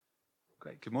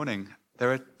Great, good morning.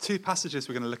 There are two passages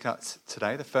we're going to look at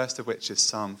today, the first of which is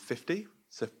Psalm 50.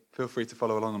 So feel free to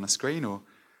follow along on the screen or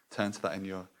turn to that in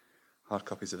your hard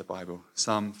copies of the Bible.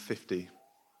 Psalm 50.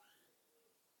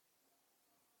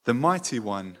 The mighty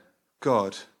one,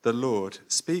 God, the Lord,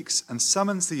 speaks and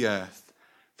summons the earth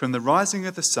from the rising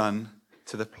of the sun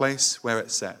to the place where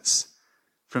it sets.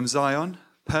 From Zion,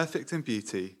 perfect in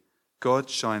beauty,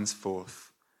 God shines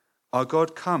forth. Our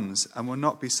God comes and will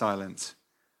not be silent.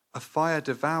 A fire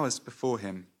devours before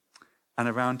him, and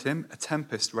around him a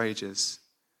tempest rages.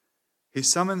 He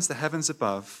summons the heavens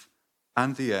above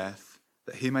and the earth,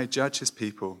 that he may judge his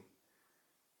people.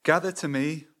 Gather to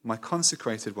me, my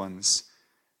consecrated ones,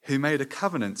 who made a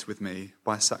covenant with me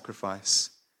by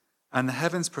sacrifice. And the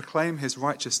heavens proclaim his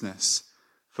righteousness,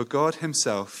 for God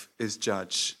himself is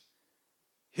judge.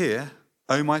 Hear,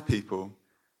 O my people,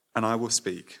 and I will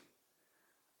speak.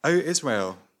 O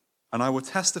Israel, and I will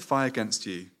testify against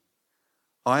you.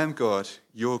 I am God,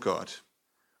 your God.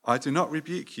 I do not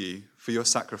rebuke you for your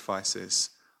sacrifices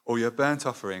or your burnt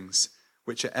offerings,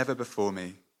 which are ever before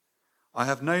me. I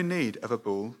have no need of a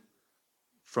bull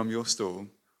from your stall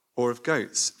or of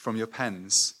goats from your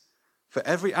pens. For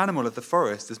every animal of the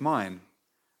forest is mine,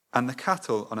 and the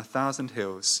cattle on 1,000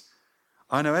 hills.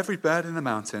 I know every bird in the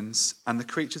mountains, and the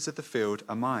creatures of the field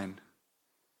are mine.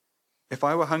 If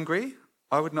I were hungry,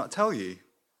 I would not tell you,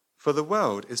 for the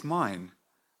world is mine,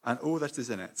 and all that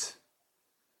is in it.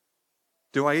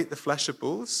 Do I eat the flesh of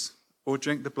bulls, or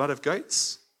drink the blood of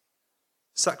goats?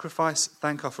 Sacrifice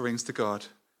thank offerings to God.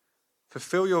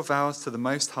 Fulfill your vows to the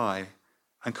Most High,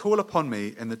 and call upon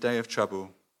me in the day of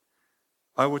trouble.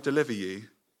 I will deliver you,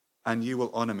 and you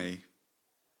will honor me.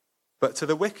 But to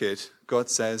the wicked, God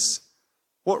says,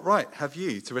 what right have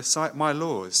you to recite my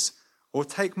laws, or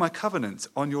take my covenant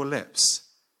on your lips?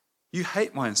 You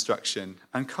hate my instruction,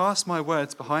 and cast my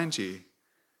words behind you.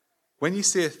 When you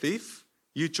see a thief,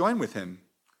 you join with him.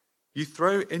 You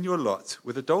throw in your lot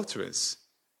with adulterers.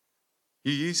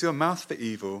 You use your mouth for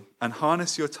evil and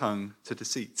harness your tongue to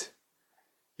deceit.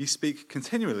 You speak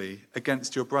continually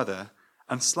against your brother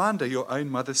and slander your own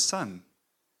mother's son.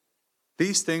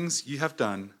 These things you have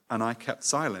done, and I kept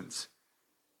silent.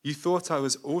 You thought I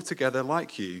was altogether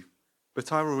like you,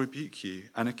 but I will rebuke you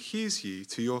and accuse you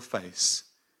to your face.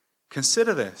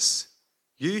 Consider this,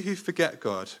 you who forget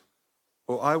God,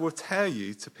 or I will tear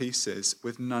you to pieces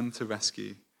with none to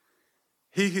rescue.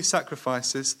 He who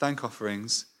sacrifices thank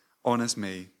offerings honors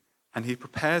me, and he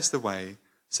prepares the way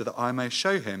so that I may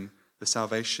show him the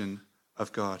salvation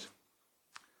of God.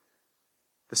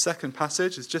 The second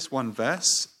passage is just one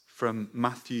verse from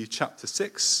Matthew chapter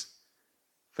 6,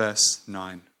 verse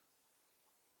 9.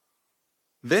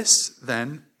 This,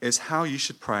 then, is how you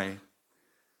should pray.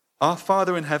 Our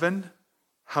Father in heaven,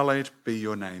 hallowed be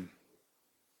your name.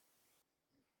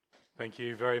 Thank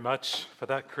you very much for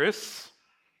that, Chris.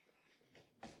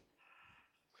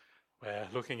 We're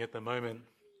looking at the moment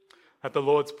at the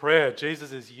Lord's Prayer.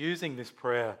 Jesus is using this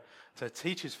prayer to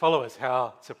teach his followers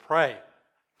how to pray.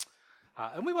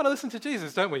 And we want to listen to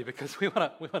Jesus, don't we? Because we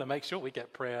want to make sure we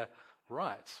get prayer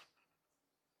right.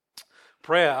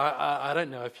 Prayer, I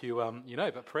don't know if you know,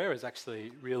 but prayer is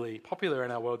actually really popular in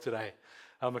our world today.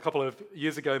 A couple of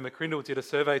years ago, McCrindle did a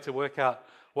survey to work out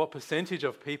what percentage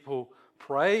of people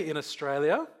pray in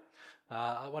Australia.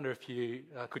 I wonder if you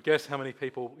could guess how many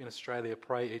people in Australia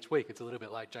pray each week. It's a little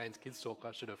bit like Jane's Kids Talk.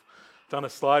 I should have done a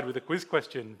slide with a quiz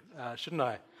question, shouldn't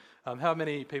I? How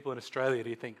many people in Australia do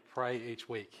you think pray each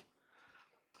week?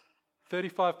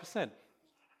 35%.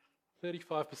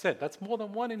 35%. That's more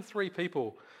than 1 in 3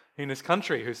 people in this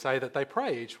country who say that they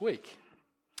pray each week.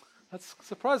 That's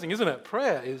surprising, isn't it?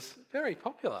 Prayer is very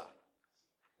popular.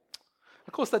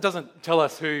 Of course, that doesn't tell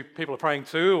us who people are praying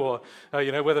to or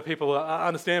whether people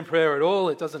understand prayer at all.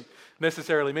 It doesn't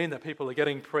necessarily mean that people are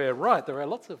getting prayer right. There are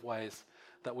lots of ways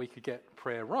that we could get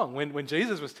prayer wrong. When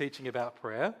Jesus was teaching about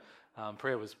prayer,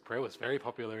 prayer was very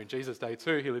popular in Jesus' day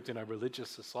too. He lived in a religious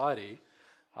society.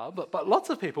 But lots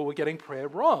of people were getting prayer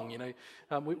wrong.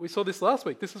 We saw this last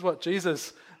week. This is what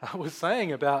Jesus was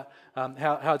saying about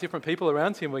how different people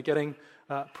around him were getting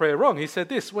prayer wrong. He said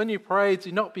this, when you pray,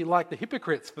 do not be like the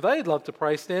hypocrites, for they'd love to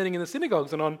pray standing in the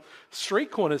synagogues and on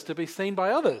street corners to be seen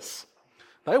by others.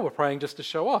 They were praying just to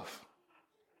show off.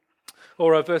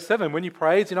 Or verse 7, when you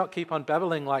pray, do not keep on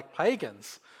babbling like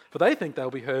pagans, for they think they'll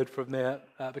be heard from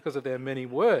because of their many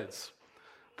words.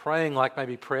 Praying like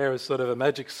maybe prayer is sort of a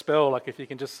magic spell, like if you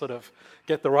can just sort of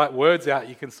get the right words out,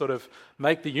 you can sort of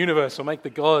make the universe or make the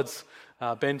gods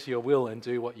bend to your will and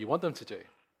do what you want them to do.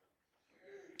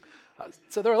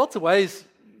 So there are lots of ways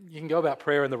you can go about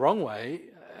prayer in the wrong way,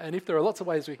 And if there are lots of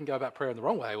ways we can go about prayer in the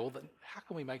wrong way, well, then how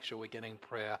can we make sure we're getting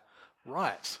prayer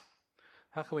right?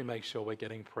 How can we make sure we're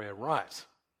getting prayer right?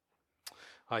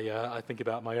 I think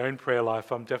about my own prayer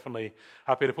life. I'm definitely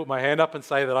happy to put my hand up and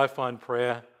say that I find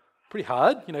prayer pretty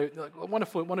hard. Like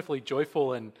wonderfully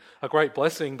joyful and a great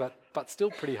blessing, but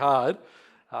still pretty hard.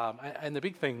 And the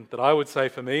big thing that I would say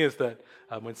for me is that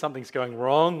when something's going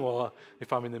wrong, or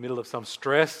if I'm in the middle of some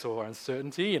stress or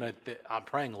uncertainty, I'm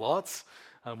praying lots.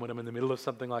 When I'm in the middle of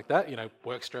something like that,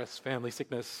 work stress, family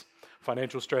sickness,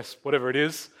 financial stress, whatever it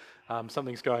is,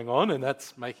 something's going on, and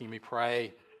that's making me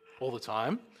pray all the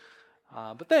time.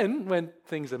 But then when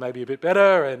things are maybe a bit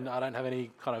better and I don't have any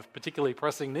kind of particularly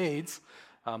pressing needs,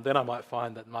 then I might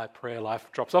find that my prayer life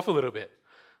drops off a little bit.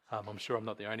 I'm sure I'm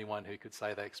not the only one who could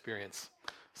say they experience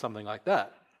something like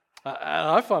that. And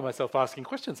I find myself asking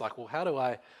questions like, well, how do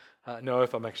I know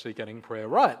if I'm actually getting prayer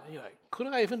right? Could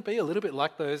I even be a little bit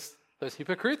like those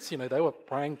hypocrites? They were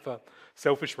praying for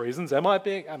selfish reasons. Am I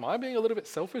being a little bit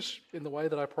selfish in the way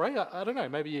that I pray? I don't know.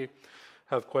 Maybe you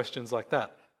have questions like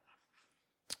that.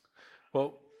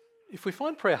 Well, if we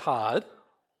find prayer hard,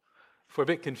 if we're a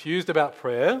bit confused about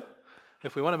prayer,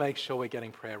 if we want to make sure we're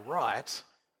getting prayer right,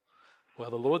 well,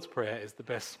 the Lord's Prayer is the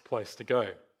best place to go.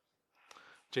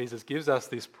 Jesus gives us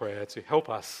this prayer to help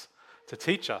us, to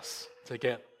teach us to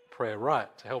get prayer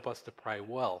right, to help us to pray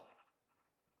well.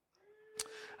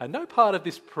 And no part of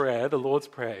this prayer, the Lord's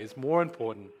Prayer, is more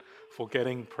important for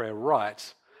getting prayer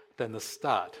right than the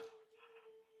start.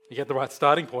 You get the right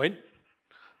starting point,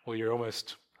 well, you're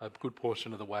almost a good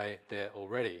portion of the way there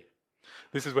already.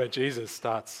 This is where Jesus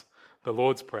starts the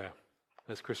Lord's Prayer,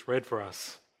 as Chris read for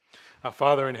us. Our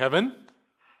Father in heaven,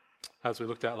 as we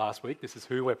looked at last week, this is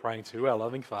who we're praying to, our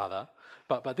loving Father.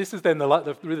 But this is then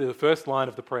really the first line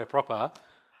of the prayer proper.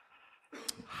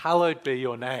 Hallowed be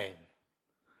your name.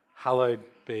 Hallowed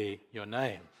be your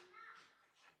name.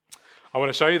 I want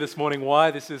to show you this morning why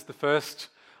this is the first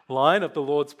line of the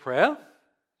Lord's Prayer.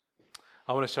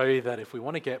 I want to show you that if we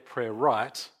want to get prayer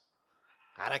right,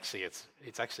 and actually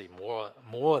it's actually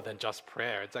more than just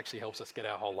prayer. It actually helps us get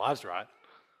our whole lives right.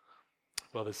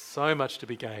 Well, there's so much to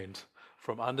be gained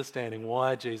from understanding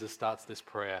why Jesus starts this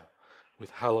prayer with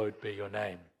hallowed be your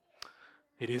name.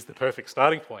 It is the perfect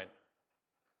starting point.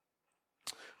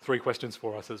 3 questions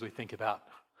for us as we think about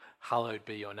hallowed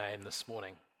be your name this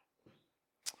morning.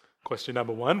 Question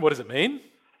number 1, what does it mean?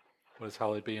 What does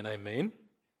hallowed be your name mean?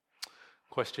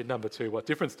 Question number 2, what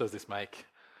difference does this make?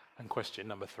 And question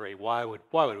number 3, why would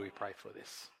we pray for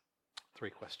this? 3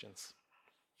 questions.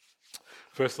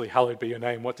 Firstly, hallowed be your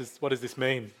name. What does this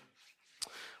mean?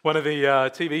 One of the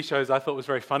TV shows I thought was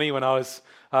very funny when I was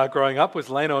growing up was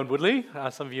Lano and Woodley.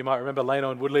 Some of you might remember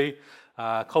Lano and Woodley,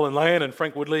 Colin Lane and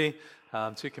Frank Woodley,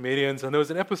 2 comedians. And there was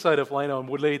an episode of Lano and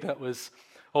Woodley that was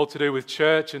all to do with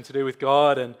church and to do with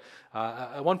God. And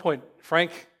at one point,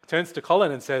 Frank turns to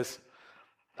Colin and says,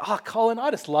 Colin,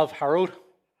 I just love Harold.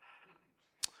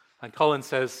 And Colin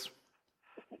says,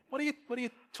 what are you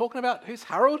talking about? Who's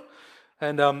Harold?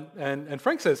 And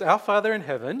Frank says, our Father in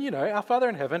heaven, our Father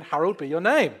in heaven, hallowed be your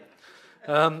name.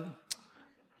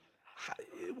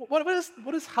 What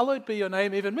does hallowed be your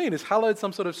name even mean? Is hallowed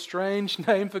some sort of strange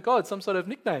name for God, some sort of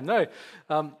nickname? No.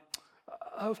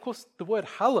 Of course, the word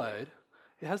hallowed,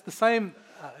 it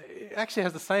actually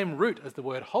has the same root as the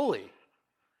word holy.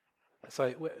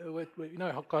 So we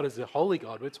know God is a holy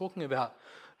God. We're talking about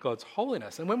God's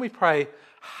holiness. And when we pray,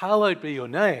 hallowed be your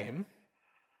name,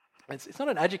 it's not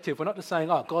an adjective. We're not just saying,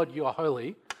 God, you are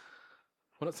holy.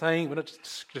 We're not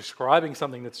just describing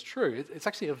something that's true. It's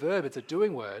actually a verb. It's a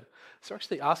doing word. So we're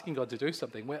actually asking God to do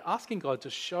something. We're asking God to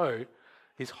show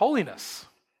his holiness.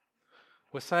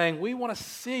 We're saying we want to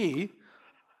see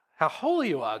how holy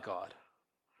you are, God.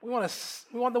 We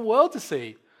want the world to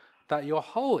see that you're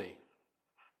holy.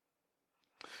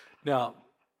 Now,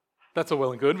 that's all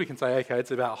well and good. We can say, okay, it's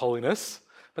about holiness.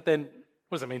 But then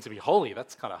what does it mean to be holy?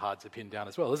 That's kind of hard to pin down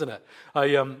as well, isn't it?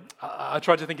 I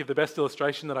tried to think of the best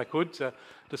illustration that I could to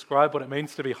describe what it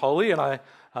means to be holy, and I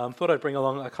thought I'd bring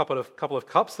along a couple of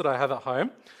cups that I have at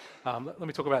home. Let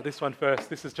me talk about this one first.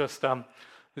 This is just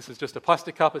a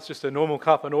plastic cup. It's just a normal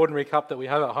cup, an ordinary cup that we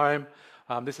have at home.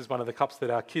 This is one of the cups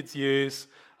that our kids use.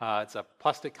 It's a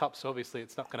plastic cup, so obviously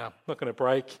it's not going to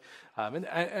break.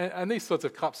 And these sorts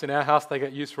of cups in our house, they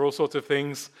get used for all sorts of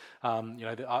things.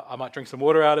 I might drink some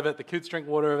water out of it. The kids drink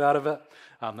water out of it.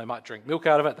 They might drink milk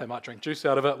out of it. They might drink juice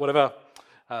out of it. Whatever.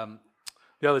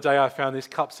 The other day, I found this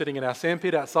cup sitting in our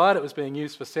sandpit outside. It was being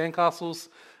used for sandcastles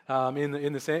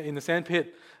in the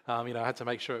sandpit. I had to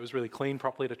make sure it was really cleaned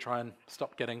properly to try and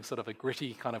stop getting sort of a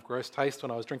gritty kind of gross taste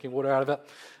when I was drinking water out of it.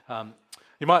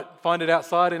 You might find it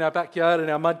outside in our backyard, in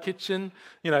our mud kitchen.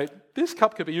 This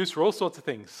cup could be used for all sorts of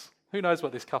things. Who knows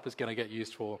what this cup is going to get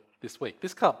used for this week?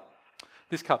 This cup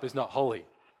is not holy.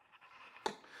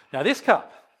 Now this glass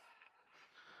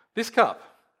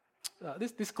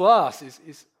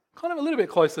is kind of a little bit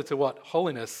closer to what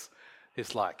holiness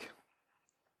is like.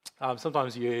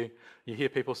 Sometimes you hear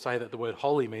people say that the word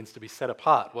holy means to be set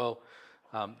apart. Well,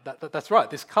 that's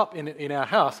right. This cup in our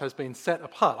house has been set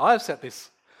apart. I've set this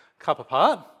cup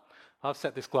apart. I've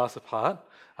set this glass apart.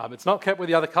 It's not kept with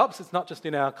the other cups. It's not just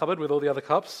in our cupboard with all the other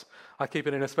cups. I keep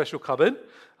it in a special cupboard.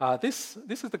 This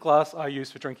is the glass I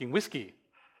use for drinking whiskey.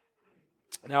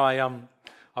 Now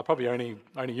I probably only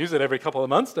use it every couple of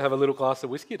months to have a little glass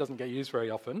of whiskey. It doesn't get used very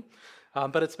often.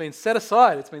 But it's been set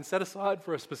aside. It's been set aside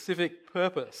for a specific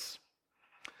purpose.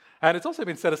 And it's also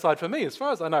been set aside for me. As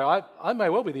far as I know, I may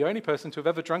well be the only person to have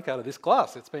ever drunk out of this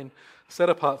glass. It's been set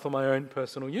apart for my own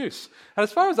personal use. And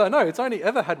as far as I know, it's only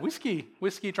ever had whiskey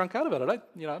drunk out of it.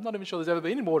 I'm not even sure there's ever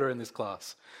been any water in this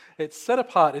glass. It's set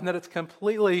apart in that it's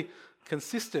completely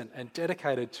consistent and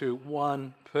dedicated to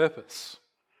one purpose.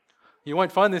 You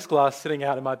won't find this glass sitting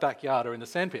out in my backyard or in the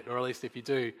sandpit, or at least if you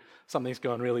do, something's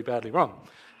gone really badly wrong.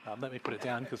 Let me put it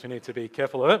down because we need to be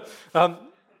careful of it.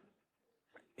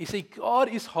 You see, God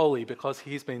is holy because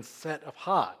he's been set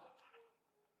apart.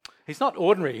 He's not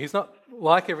ordinary. He's not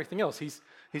like everything else. He's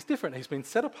different. He's been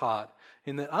set apart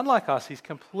in that, unlike us, he's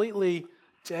completely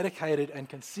dedicated and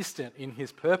consistent in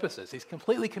his purposes. He's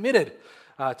completely committed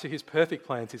to his perfect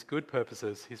plans, his good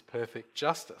purposes, his perfect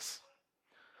justice.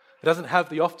 He doesn't have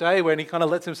the off day when he kind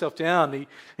of lets himself down.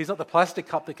 He's not the plastic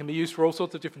cup that can be used for all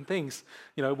sorts of different things.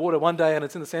 Water one day and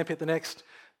it's in the sandpit the next.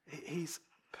 He's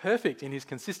perfect in his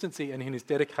consistency and in his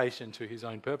dedication to his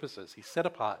own purposes. He's set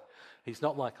apart. He's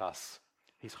not like us.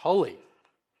 He's holy.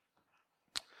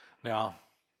 Now,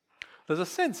 there's a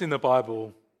sense in the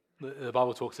Bible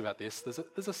talks about this.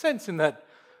 There's a sense in that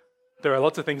there are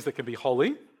lots of things that can be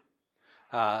holy.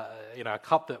 A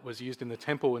cup that was used in the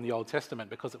temple in the Old Testament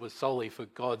because it was solely for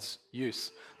God's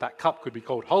use. That cup could be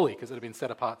called holy because it had been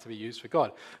set apart to be used for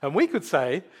God. And we could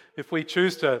say, if we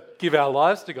choose to give our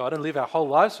lives to God and live our whole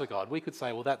lives for God, we could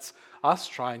say, well, that's us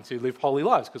trying to live holy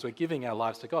lives because we're giving our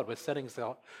lives to God. We're setting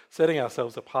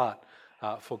ourselves apart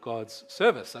for God's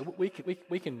service. So we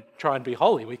can try and be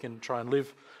holy. We can try and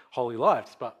live holy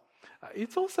lives. But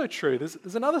it's also true,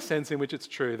 there's another sense in which it's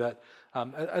true that,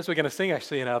 as we're going to sing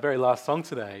actually in our very last song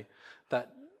today,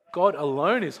 that God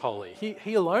alone is holy.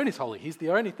 He alone is holy. He's the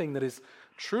only thing that is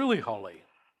truly holy.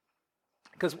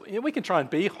 Because we can try and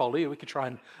be holy, we can try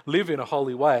and live in a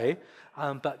holy way,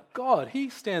 but God, he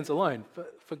stands alone.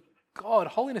 For God,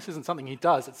 holiness isn't something he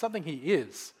does, it's something he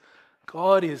is.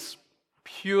 God is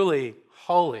purely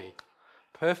holy,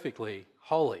 perfectly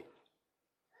holy.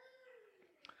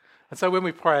 And so when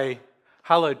we pray,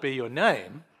 hallowed be your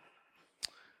name,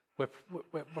 we're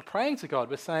praying to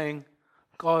God. We're saying,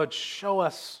 God, show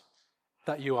us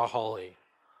that you are holy.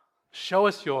 Show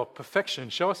us your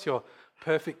perfection. Show us your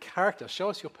perfect character. Show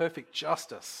us your perfect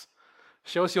justice.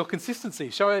 Show us your consistency.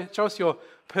 Show us your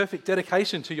perfect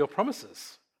dedication to your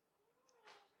promises.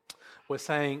 We're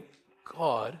saying,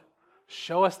 God,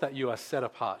 show us that you are set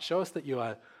apart. Show us that you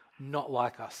are not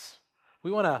like us.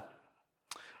 We want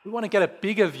to get a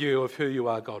bigger view of who you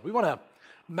are, God. We want to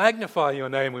magnify your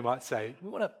name, we might say.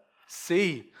 We want to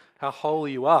see how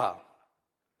holy you are.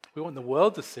 We want the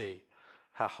world to see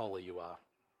how holy you are.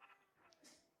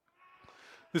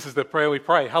 This is the prayer we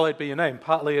pray. Hallowed be your name.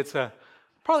 Partly it's a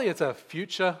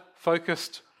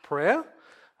future-focused prayer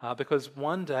because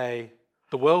one day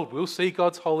the world will see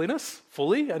God's holiness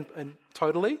fully and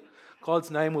totally. God's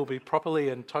name will be properly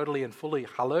and totally and fully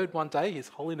hallowed one day. His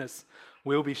holiness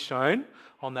will be shown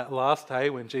on that last day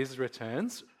when Jesus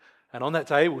returns. And on that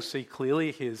day, we'll see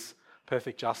clearly his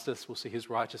perfect justice. We'll see his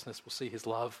righteousness. We'll see his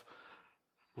love.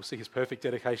 We'll see his perfect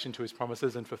dedication to his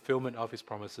promises and fulfillment of his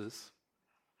promises.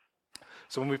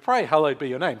 So when we pray, hallowed be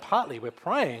your name, partly we're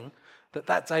praying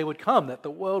that day would come, that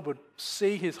the world would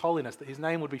see his holiness, that his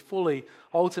name would be fully,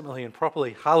 ultimately, and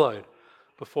properly hallowed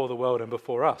before the world and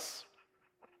before us.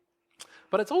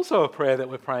 But it's also a prayer that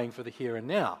we're praying for the here and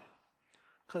now,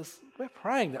 because we're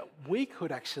praying that we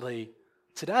could actually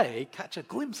today catch a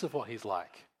glimpse of what he's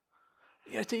like.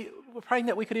 We're praying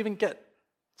that we could even get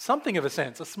something of a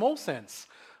sense, a small sense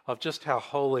of just how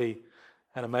holy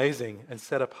and amazing and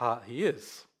set apart he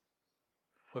is.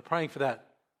 We're praying for that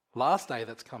last day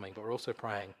that's coming, but we're also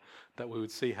praying that we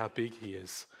would see how big he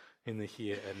is in the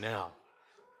here and now.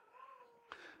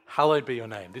 Hallowed be your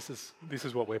name. This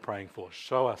is what we're praying for.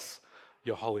 Show us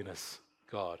your holiness,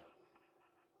 God.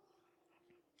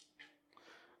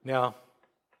 Now,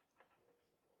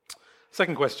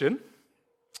 second question,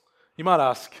 You might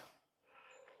ask,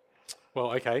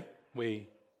 well, okay, we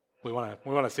want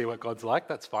to see what God's like.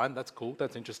 That's fine. That's cool.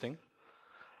 That's interesting.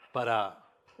 But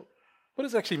what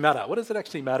does it actually matter? What does it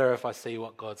actually matter if I see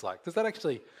what God's like? Does that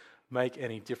actually make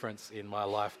any difference in my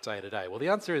life day to day? Well, the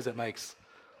answer is it makes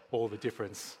all the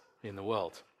difference in the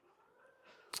world.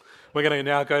 We're going to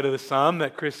now go to the psalm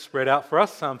that Chris read out for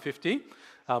us, Psalm 50.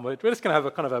 We're just going to have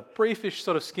a kind of a briefish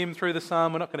sort of skim through the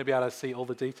psalm. We're not going to be able to see all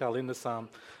the detail in the psalm.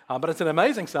 But it's an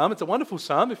amazing psalm. It's a wonderful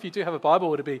psalm. If you do have a Bible,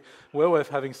 it would be well worth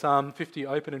having Psalm 50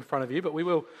 open in front of you, but we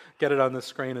will get it on the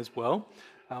screen as well.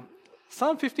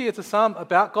 Psalm 50, it's a psalm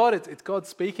about God. It's God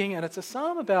speaking, and it's a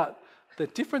psalm about the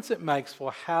difference it makes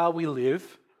for how we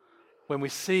live when we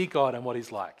see God and what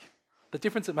He's like. The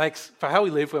difference it makes for how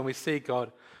we live when we see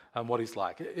God and what He's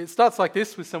like. It starts like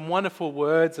this with some wonderful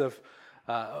words of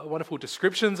wonderful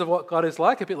descriptions of what God is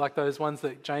like, a bit like those ones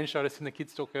that Jane showed us in the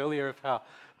kids' talk earlier of how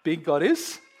big God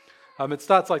is. It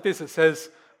starts like this. It says,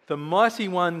 "The mighty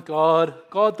one God,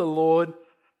 God the Lord,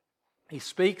 He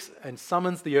speaks and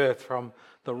summons the earth from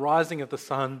the rising of the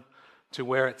sun to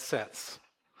where it sets."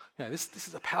 You know, this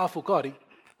is a powerful God. He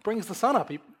brings the sun up.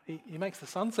 He makes the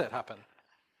sunset happen.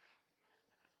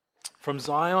 From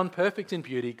Zion, perfect in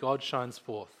beauty, God shines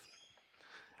forth.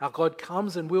 Our God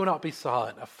comes and will not be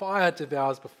silent. A fire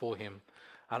devours before Him,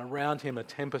 and around Him a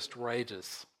tempest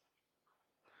rages.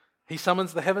 He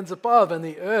summons the heavens above and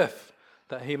the earth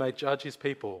that He may judge His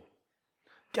people.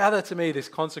 Gather to me this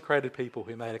consecrated people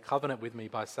who made a covenant with me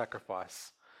by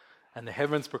sacrifice, and the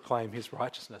heavens proclaim His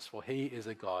righteousness, for He is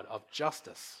a God of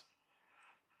justice.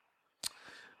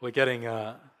 We're getting,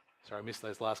 sorry, I missed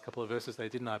those last couple of verses there,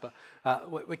 didn't I? But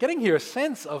we're getting here a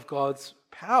sense of God's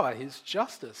power, His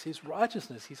justice, His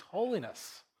righteousness, His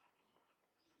holiness.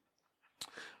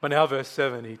 But now, verse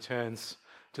 7, He turns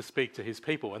to speak to His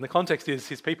people. And the context is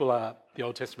His people are the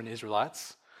Old Testament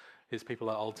Israelites. His people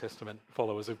are Old Testament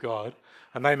followers of God.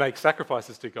 And they make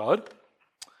sacrifices to God.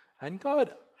 And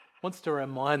God wants to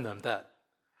remind them that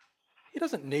He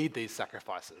doesn't need these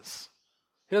sacrifices.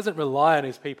 He doesn't rely on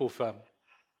His people for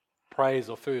praise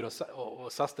or food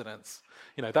or sustenance.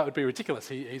 You know, that would be ridiculous.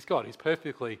 He's God. He's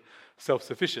perfectly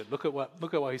self-sufficient. Look at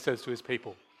what He says to His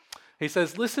people. He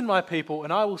says, "Listen, my people,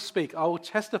 and I will speak. I will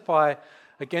testify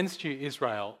against you,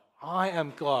 Israel. I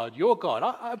am God, your God.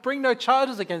 I bring no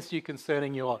charges against you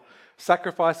concerning your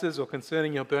sacrifices or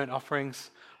concerning your burnt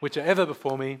offerings, which are ever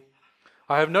before me.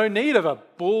 I have no need of a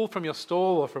bull from your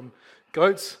stall or from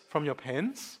goats from your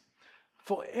pens.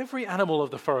 For every animal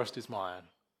of the forest is mine,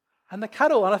 and the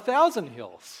cattle on 1,000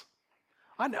 hills.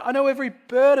 I know every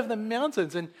bird of the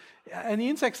mountains, and the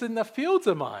insects in the fields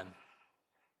are mine."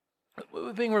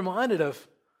 We're being reminded of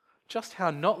just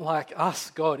how not like us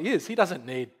God is. He doesn't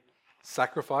need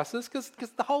sacrifices because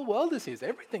the whole world is His.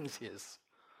 Everything's His.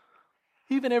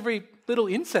 Even every little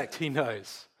insect He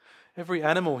knows. Every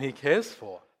animal He cares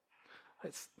for.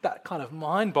 It's that kind of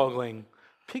mind-boggling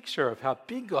picture of how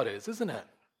big God is, isn't it?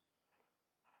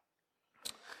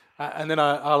 And then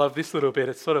I love this little bit.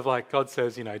 It's sort of like God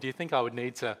says, you know, do you think I would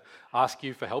need to ask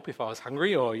you for help if I was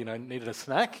hungry or, you know, needed a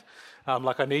snack?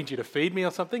 Like I need you to feed me or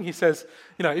something? He says,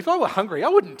 you know, if I were hungry, I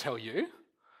wouldn't tell you.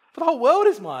 For the whole world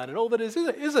is mine and all that is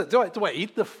it? Do I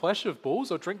eat the flesh of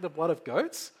bulls or drink the blood of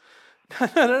goats?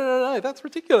 No. That's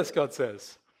ridiculous, God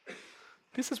says.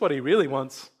 This is what He really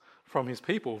wants from His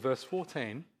people. Verse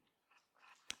 14.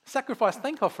 "Sacrifice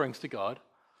thank offerings to God,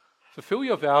 fulfill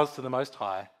your vows to the Most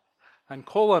High, and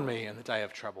call on me in the day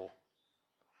of trouble.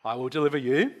 I will deliver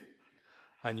you,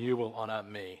 and you will honor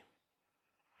me."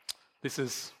 This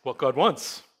is what God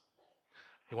wants.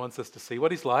 He wants us to see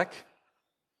what He's like,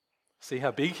 see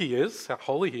how big He is, how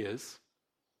holy He is,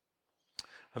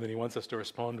 and then He wants us to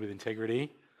respond with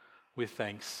integrity, with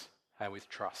thanks, and with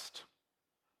trust.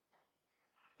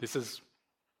 This is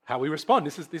how we respond.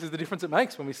 This is the difference it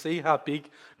makes when we see how big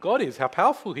God is, how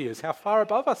powerful He is, how far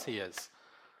above us He is.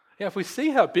 Yeah, if we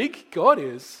see how big God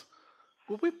is,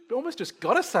 well, we've almost just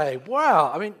got to say,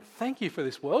 wow, I mean, thank you for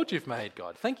this world you've made,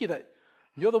 God. Thank you that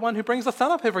you're the one who brings the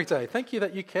sun up every day. Thank you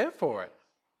that you care for it.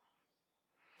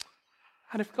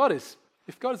 And if God is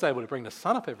able to bring the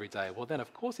sun up every day, well, then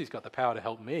of course He's got the power to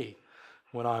help me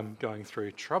when I'm going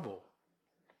through trouble.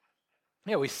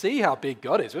 Yeah, we see how big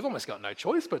God is. We've almost got no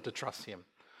choice but to trust Him.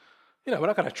 You know, we're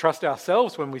not going to trust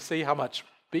ourselves when we see how much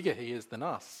bigger He is than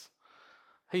us.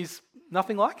 He's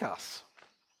nothing like us.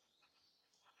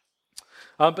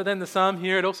 But then the psalm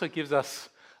here, it also gives us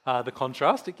the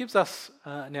contrast. It gives us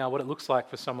now what it looks like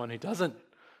for someone who doesn't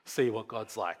see what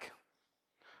God's like.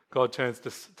 God turns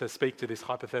to speak to this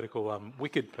hypothetical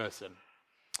wicked person.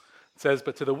 It says,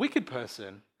 "But to the wicked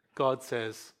person, God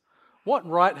says, 'What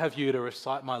right have you to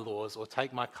recite my laws or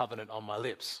take my covenant on my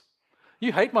lips?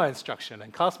 You hate my instruction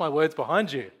and cast my words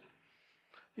behind you.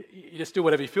 You just do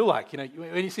whatever you feel like.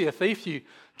 When you see a thief, you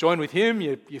join with him.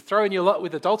 You throw in your lot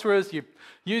with adulterers. You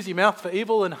use your mouth for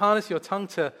evil and harness your tongue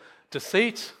to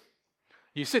deceit.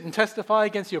 You sit and testify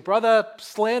against your brother,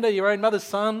 slander your own mother's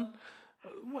son.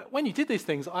 When you did these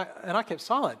things, I kept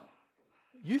silent,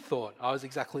 you thought I was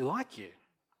exactly like you.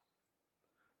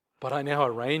 But I now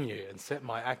arraign you and set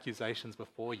my accusations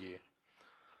before you.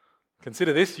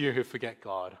 Consider this, you who forget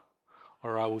God,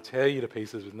 or I will tear you to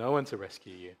pieces with no one to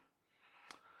rescue you.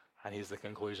 And here's the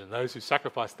conclusion. Those who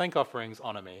sacrifice thank offerings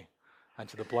honor me, and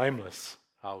to the blameless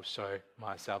I will show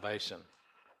my salvation.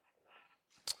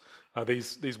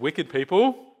 These wicked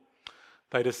people,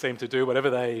 they just seem to do whatever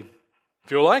they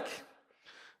feel like.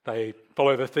 They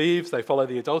follow the thieves, they follow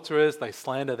the adulterers, they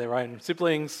slander their own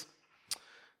siblings.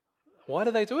 Why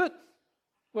do they do it?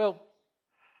 Well,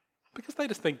 because they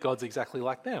just think God's exactly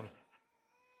like them.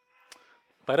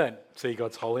 They don't see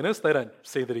God's holiness. They don't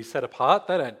see that he's set apart.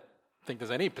 They don't think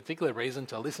there's any particular reason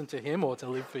to listen to him or to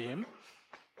live for him.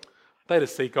 They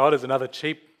just see God as another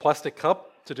cheap plastic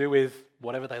cup to do with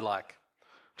whatever they like.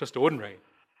 Just ordinary.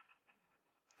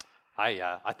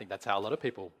 I think that's how a lot of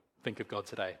people think of God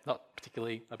today. Not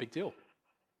particularly a big deal.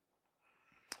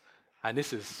 And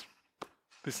this is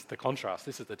the contrast.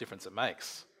 This is the difference it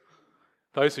makes.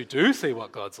 Those who do see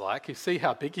what God's like, who see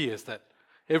how big he is, that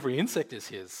every insect is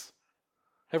his,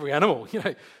 every animal,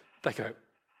 they go,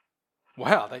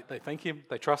 wow, they thank him,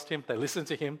 they trust him, they listen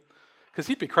to him. Because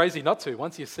he'd be crazy not to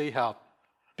once you see how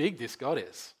big this God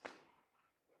is.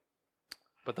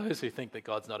 But those who think that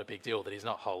God's not a big deal, that he's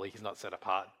not holy, he's not set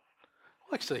apart,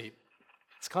 well, actually,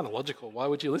 it's kind of logical. Why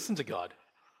would you listen to God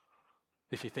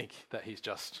if you think that he's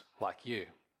just like you?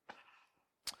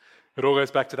 It all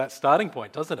goes back to that starting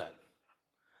point, doesn't it?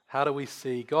 How do we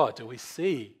see God? Do we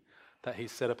see that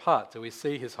he's set apart? Do we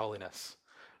see his holiness?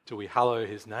 Do we hallow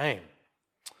his name?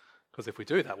 Because if we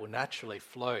do, that will naturally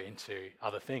flow into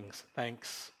other things.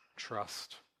 Thanks,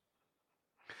 trust.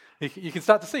 You can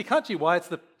start to see, can't you, why it's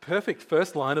the perfect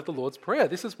first line of the Lord's Prayer.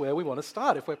 This is where we want to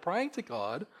start. If we're praying to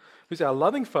God, who's our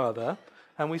loving Father,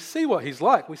 and we see what he's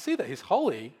like, we see that he's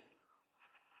holy,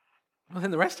 well,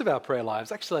 then the rest of our prayer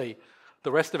lives, actually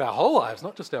the rest of our whole lives,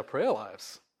 not just our prayer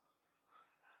lives,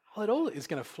 well, it all is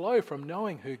going to flow from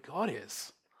knowing who God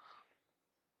is.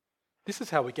 This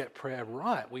is how we get prayer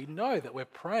right. We know that we're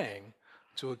praying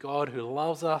to a God who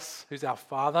loves us, who's our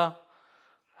Father,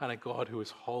 and a God who is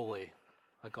holy,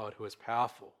 a God who is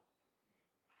powerful.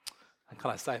 And can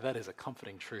I say that is a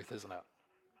comforting truth, isn't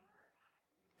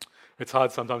it? It's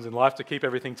hard sometimes in life to keep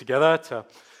everything together.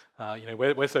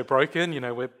 We're so broken.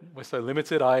 We're so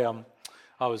limited. I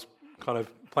was kind of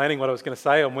planning what I was going to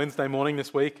say on Wednesday morning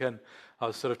this week, and I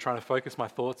was sort of trying to focus my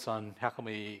thoughts on how can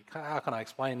I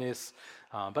explain this.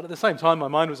 But at the same time, my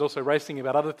mind was also racing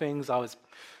about other things. I was,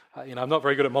 I'm not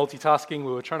very good at multitasking.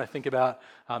 We were trying to think about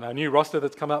our new roster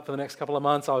that's come up for the next couple of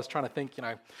months. I was trying to think,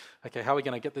 okay, how are we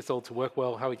going to get this all to work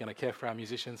well? How are we going to care for our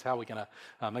musicians? How are we going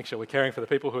to make sure we're caring for the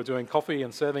people who are doing coffee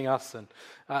and serving us? And,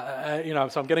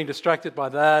 so I'm getting distracted by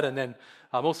that. And then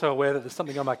I'm also aware that there's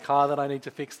something on my car that I need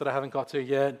to fix that I haven't got to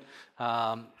yet.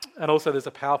 And also there's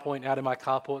a PowerPoint out in my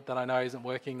carport that I know isn't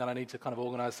working that I need to kind of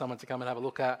organise someone to come and have a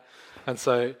look at. And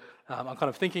so I'm kind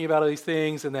of thinking about all these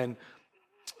things, and then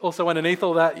also underneath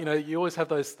all that, you always have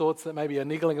those thoughts that maybe are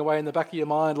niggling away in the back of your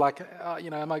mind, like,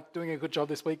 am I doing a good job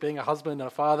this week being a husband and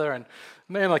a father? And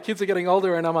man, my kids are getting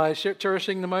older, and am I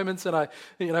cherishing the moments? And are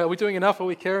we doing enough? Are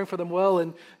we caring for them well?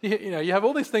 And you have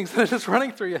all these things that are just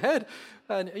running through your head,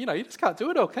 and you just can't do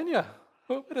it all, can you?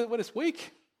 What is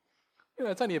week?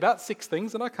 It's only about 6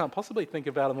 things, and I can't possibly think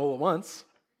about them all at once.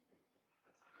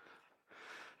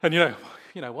 And you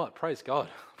know what? Praise God.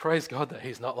 Praise God that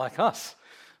he's not like us,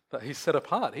 that he's set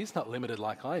apart. He's not limited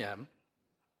like I am.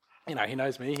 He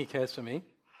knows me, he cares for me.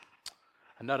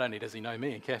 And not only does he know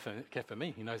me and care for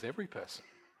me, he knows every person.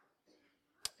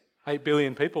 8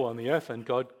 billion people on the earth, and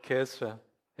God cares for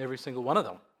every single one of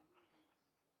them.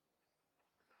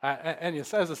 And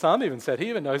as the psalm even said, he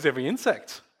even knows every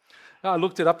insect. I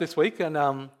looked it up this week, and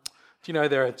do you know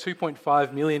there are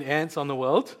 2.5 million ants on the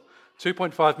world?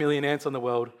 2.5 million ants on the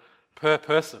world per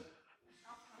person.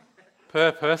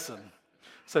 Per person.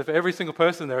 So for every single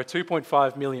person, there are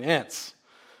 2.5 million ants.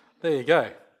 There you go.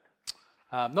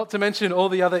 Not to mention all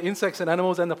the other insects and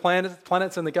animals and the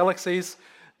planets and the galaxies,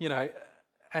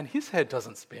 and his head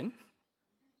doesn't spin.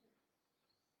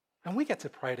 And we get to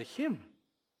pray to him,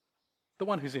 the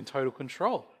one who's in total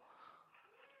control,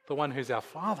 the one who's our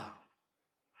Father.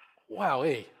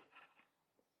 Wowee.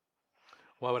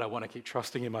 Why would I want to keep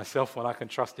trusting in myself when I can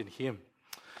trust in him?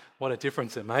 What a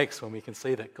difference it makes when we can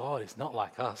see that God is not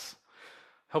like us.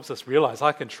 helps us realize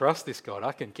I can trust this God.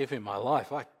 I can give him my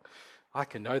life. I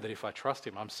can know that if I trust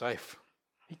him, I'm safe.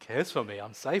 He cares for me.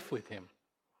 I'm safe with him.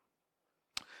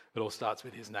 It all starts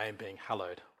with his name being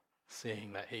hallowed,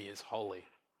 seeing that he is holy.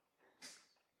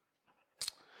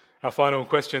 Our final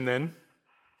question then,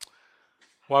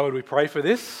 why would we pray for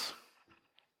this?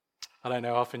 I don't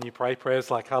know how often you pray prayers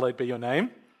like hallowed be your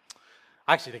name.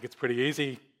 I actually think it's pretty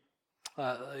easy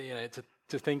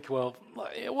to think, well,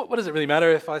 what does it really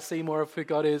matter if I see more of who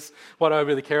God is? Why do I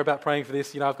really care about praying for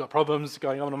this? I've got problems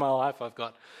going on in my life. I've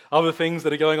got other things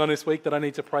that are going on this week that I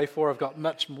need to pray for. I've got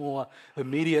much more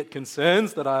immediate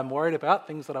concerns that I'm worried about,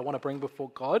 things that I want to bring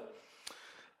before God.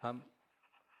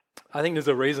 I think there's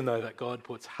a reason, though,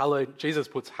 that Jesus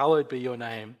puts hallowed be your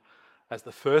name as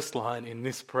the first line in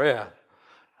this prayer.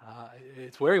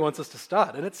 It's where he wants us to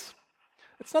start. And it's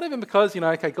not even because,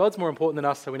 God's more important than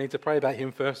us, so we need to pray about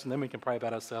him first and then we can pray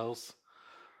about ourselves.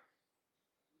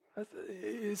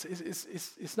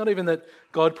 It's not even that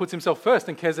God puts himself first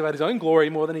and cares about his own glory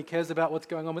more than he cares about what's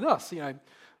going on with us.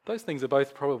 Those things are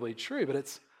both probably true, but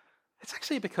it's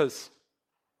actually because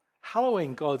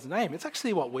hallowing God's name, it's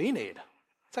actually what we need.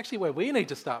 It's actually where we need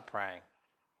to start praying.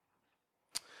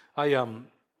 I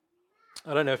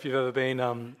don't know if you've ever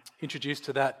been introduced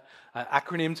to that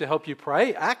acronym to help you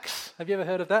pray, ACTS. Have you ever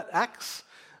heard of that, ACTS?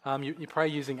 You pray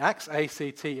using ACTS,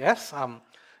 A-C-T-S.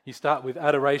 You start with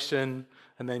adoration,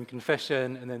 and then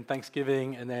confession, and then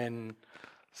thanksgiving, and then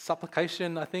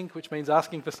supplication, I think, which means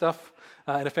asking for stuff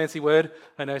in a fancy word.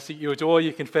 So you adore,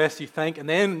 you confess, you thank, and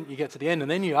then you get to the end, and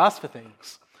then you ask for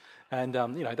things. And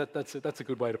that's a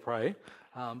good way to pray.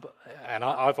 And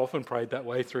I've often prayed that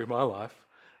way through my life.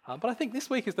 But I think this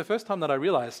week is the first time that I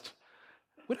realized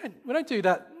we don't do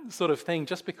that sort of thing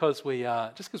just because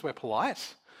we're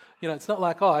polite. It's not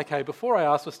like, before I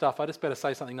ask for stuff, I just better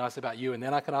say something nice about you and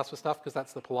then I can ask for stuff because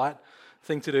that's the polite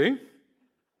thing to do.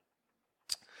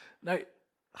 No,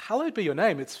 hallowed be your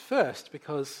name. It's first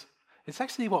because it's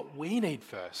actually what we need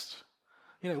first.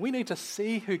 We need to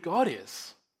see who God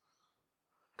is.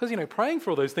 Because, praying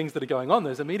for all those things that are going on,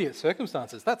 those immediate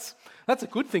circumstances, that's a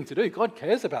good thing to do. God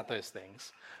cares about those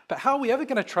things. But how are we ever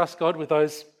going to trust God with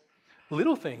those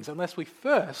little things unless we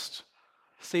first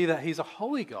see that he's a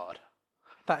holy God,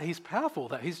 that he's powerful,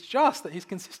 that he's just, that he's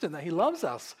consistent, that he loves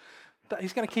us, that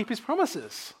he's going to keep his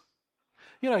promises?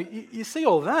 You see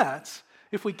all that,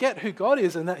 if we get who God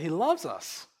is and that he loves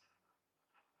us,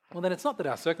 well, then it's not that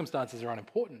our circumstances are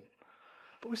unimportant.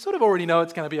 But we sort of already know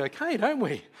it's going to be okay, don't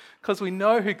we? Because we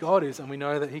know who God is and we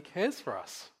know that he cares for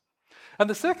us. And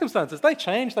the circumstances, they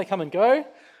change, they come and go,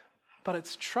 but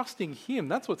it's trusting him.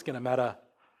 That's what's going to matter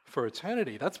for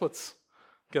eternity. That's what's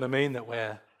going to mean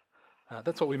that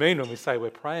that's what we mean when we say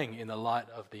we're praying in the light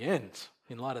of the end,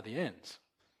 in light of the end.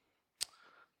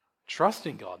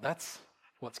 Trusting God, that's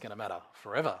what's going to matter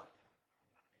forever.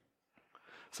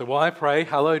 So why pray,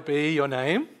 hallowed be your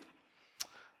name?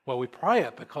 Well, we pray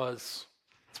it because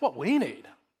it's what we need.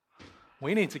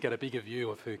 We need to get a bigger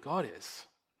view of who God is.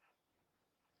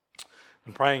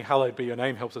 And praying, hallowed be your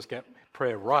name, helps us get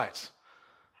prayer right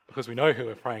because we know who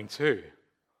we're praying to.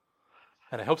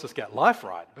 And it helps us get life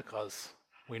right because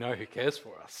we know who cares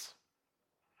for us.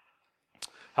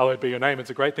 Hallowed be your name. It's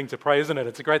a great thing to pray, isn't it?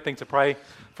 It's a great thing to pray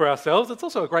for ourselves. It's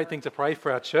also a great thing to pray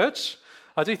for our church.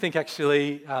 I do think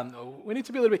actually we need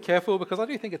to be a little bit careful because I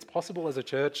do think it's possible as a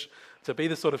church to be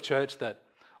the sort of church that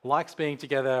likes being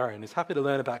together and is happy to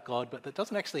learn about God, but that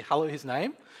doesn't actually hallow his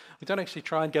name. We don't actually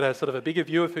try and get a sort of a bigger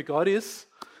view of who God is.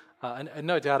 And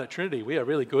no doubt at Trinity, we are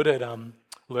really good at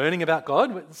learning about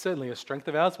God. It's certainly a strength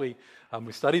of ours. We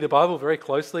study the Bible very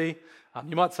closely.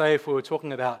 You might say if we were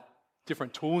talking about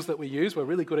different tools that we use, we're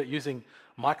really good at using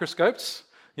microscopes.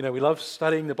 We love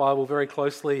studying the Bible very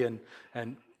closely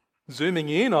and zooming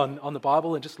in on the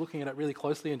Bible and just looking at it really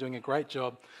closely and doing a great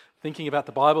job thinking about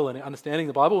the Bible and understanding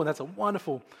the Bible, and that's a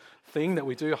wonderful thing that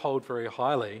we do hold very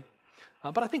highly.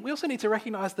 But I think we also need to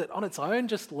recognize that on its own,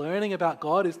 just learning about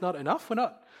God is not enough. We're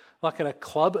not like in a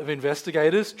club of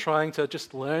investigators trying to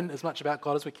just learn as much about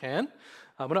God as we can.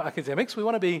 We're not academics. We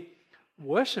want to be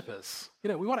worshippers.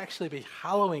 We want to actually be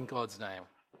hallowing God's name.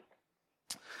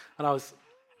 And I was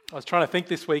trying to think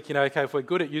this week, if we're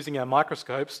good at using our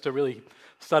microscopes to really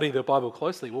study the Bible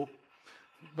closely, well,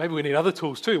 maybe we need other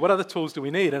tools too. What other tools do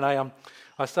we need? And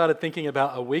I started thinking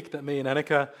about a week that me and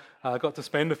Annika got to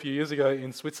spend a few years ago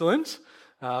in Switzerland.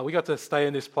 We got to stay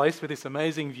in this place with this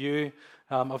amazing view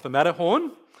of the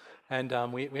Matterhorn. And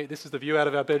this is the view out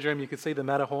of our bedroom. You could see the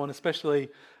Matterhorn, especially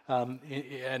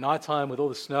at night time with all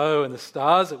the snow and the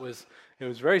stars. It was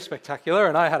very spectacular.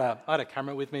 And I had a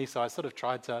camera with me, so I sort of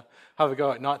tried to have a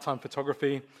go at nighttime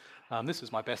photography. This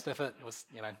was my best effort. It was,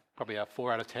 probably a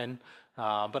 4 out of 10,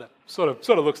 but it sort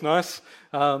of looks nice.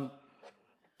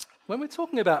 When we're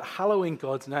talking about hallowing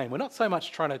God's name, we're not so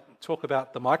much trying to talk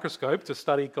about the microscope to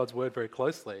study God's word very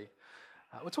closely.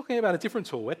 We're talking about a different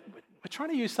tool. We're trying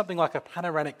to use something like a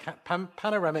panoramic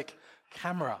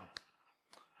camera.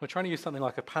 We're trying to use something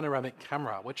like a panoramic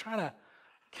camera. We're trying to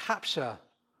capture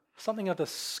something of the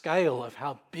scale of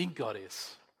how big God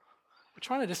is. We're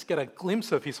trying to just get a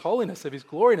glimpse of his holiness, of his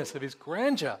gloriness, of his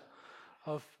grandeur,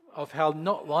 of how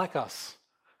not like us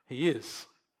he is.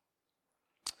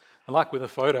 And like with a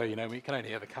photo, we can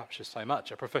only ever capture so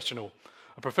much. A professional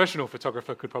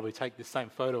photographer could probably take this same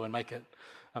photo and make it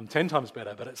 10 times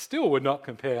better, but it still would not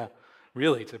compare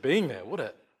really to being there, would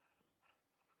it?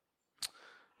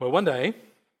 Well, one day,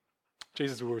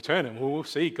 Jesus will return and we'll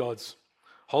see God's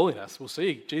holiness. We'll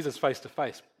see Jesus face to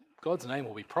face. God's name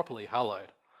will be properly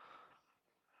hallowed.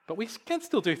 But we can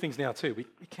still do things now too. We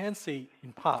can see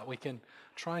in part. We can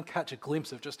try and catch a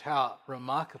glimpse of just how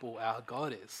remarkable our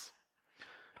God is.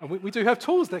 And we do have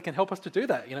tools that can help us to do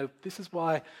that. This is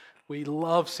why we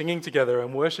love singing together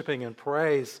and worshiping and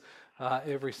praise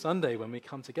every Sunday when we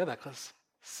come together, because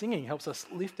singing helps us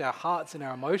lift our hearts and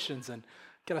our emotions and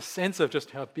get a sense of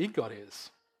just how big God is.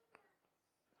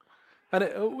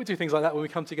 And we do things like that when we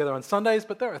come together on Sundays,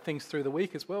 but there are things through the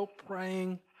week as well,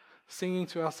 praying, singing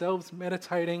to ourselves,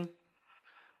 meditating.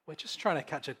 We're just trying to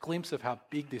catch a glimpse of how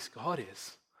big this God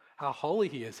is, how holy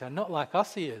he is, how not like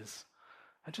us he is.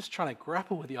 And just trying to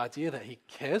grapple with the idea that he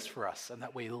cares for us and that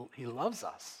he loves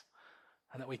us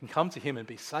and that we can come to him and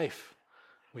be safe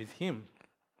with him.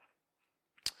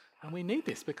 And we need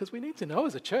this because we need to know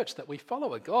as a church that we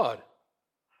follow a God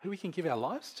who we can give our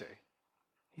lives to.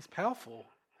 He's powerful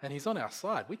and he's on our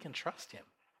side. We can trust him.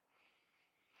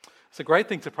 It's a great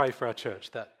thing to pray for our church,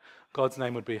 that God's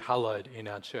name would be hallowed in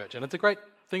our church. And it's a great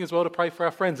thing as well to pray for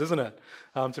our friends, isn't it?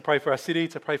 To pray for our city,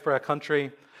 to pray for our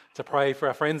country, to pray for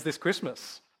our friends this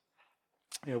Christmas.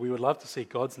 We would love to see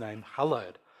God's name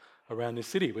hallowed around this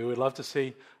city. We would love to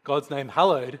see God's name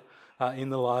hallowed in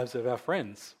the lives of our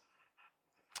friends.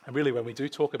 And really, when we do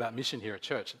talk about mission here at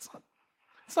church,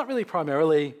 it's not really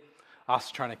primarily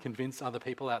us trying to convince other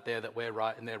people out there that we're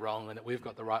right and they're wrong and that we've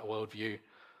got the right worldview.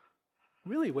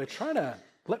 Really, we're trying to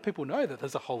let people know that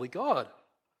there's a holy God.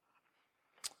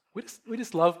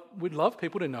 We'd love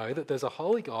people to know that there's a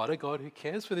holy God, a God who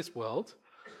cares for this world,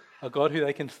 a God who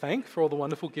they can thank for all the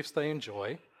wonderful gifts they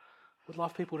enjoy. We'd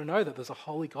love people to know that there's a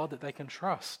holy God that they can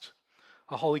trust,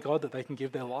 a holy God that they can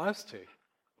give their lives to.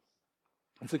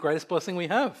 It's the greatest blessing we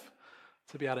have,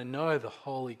 to be able to know the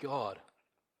holy God.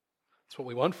 It's what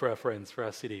we want for our friends, for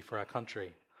our city, for our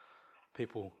country,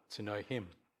 people to know him.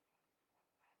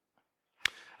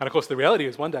 And of course, the reality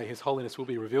is one day his holiness will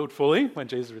be revealed fully when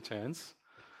Jesus returns.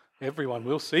 Everyone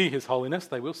will see his holiness.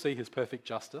 They will see his perfect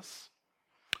justice.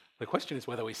 The question is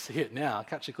whether we see it now,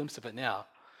 catch a glimpse of it now,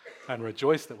 and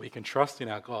rejoice that we can trust in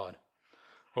our God,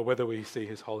 or whether we see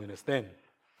his holiness then,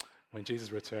 when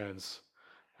Jesus returns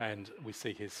and we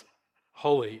see his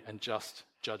holy and just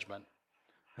judgment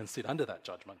and sit under that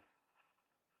judgment.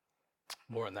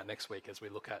 More on that next week as we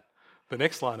look at the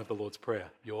next line of the Lord's Prayer,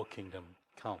 your kingdom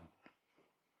come.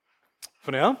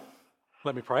 For now,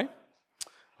 let me pray, and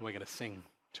we're going to sing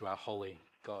to our holy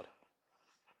God.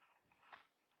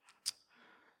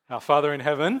 Our Father in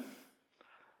heaven,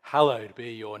 hallowed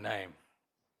be your name.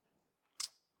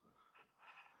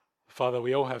 Father,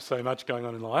 we all have so much going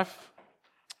on in life.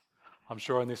 I'm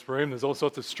sure in this room there's all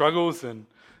sorts of struggles and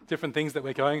different things that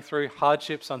we're going through,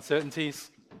 hardships, uncertainties.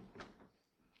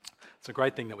 It's a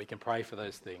great thing that we can pray for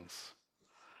those things.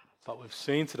 But we've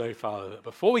seen today, Father, that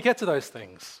before we get to those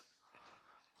things,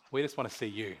 we just want to see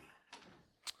you.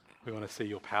 We want to see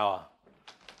your power,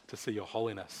 to see your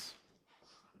holiness.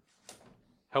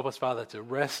 Help us, Father, to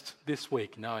rest this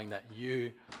week knowing that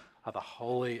you are the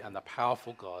holy and the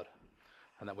powerful God,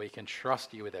 and that we can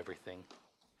trust you with everything,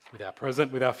 with our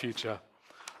present, with our future,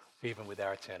 even with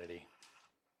our eternity.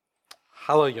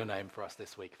 Hallow your name for us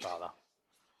this week, Father.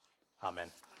 Amen.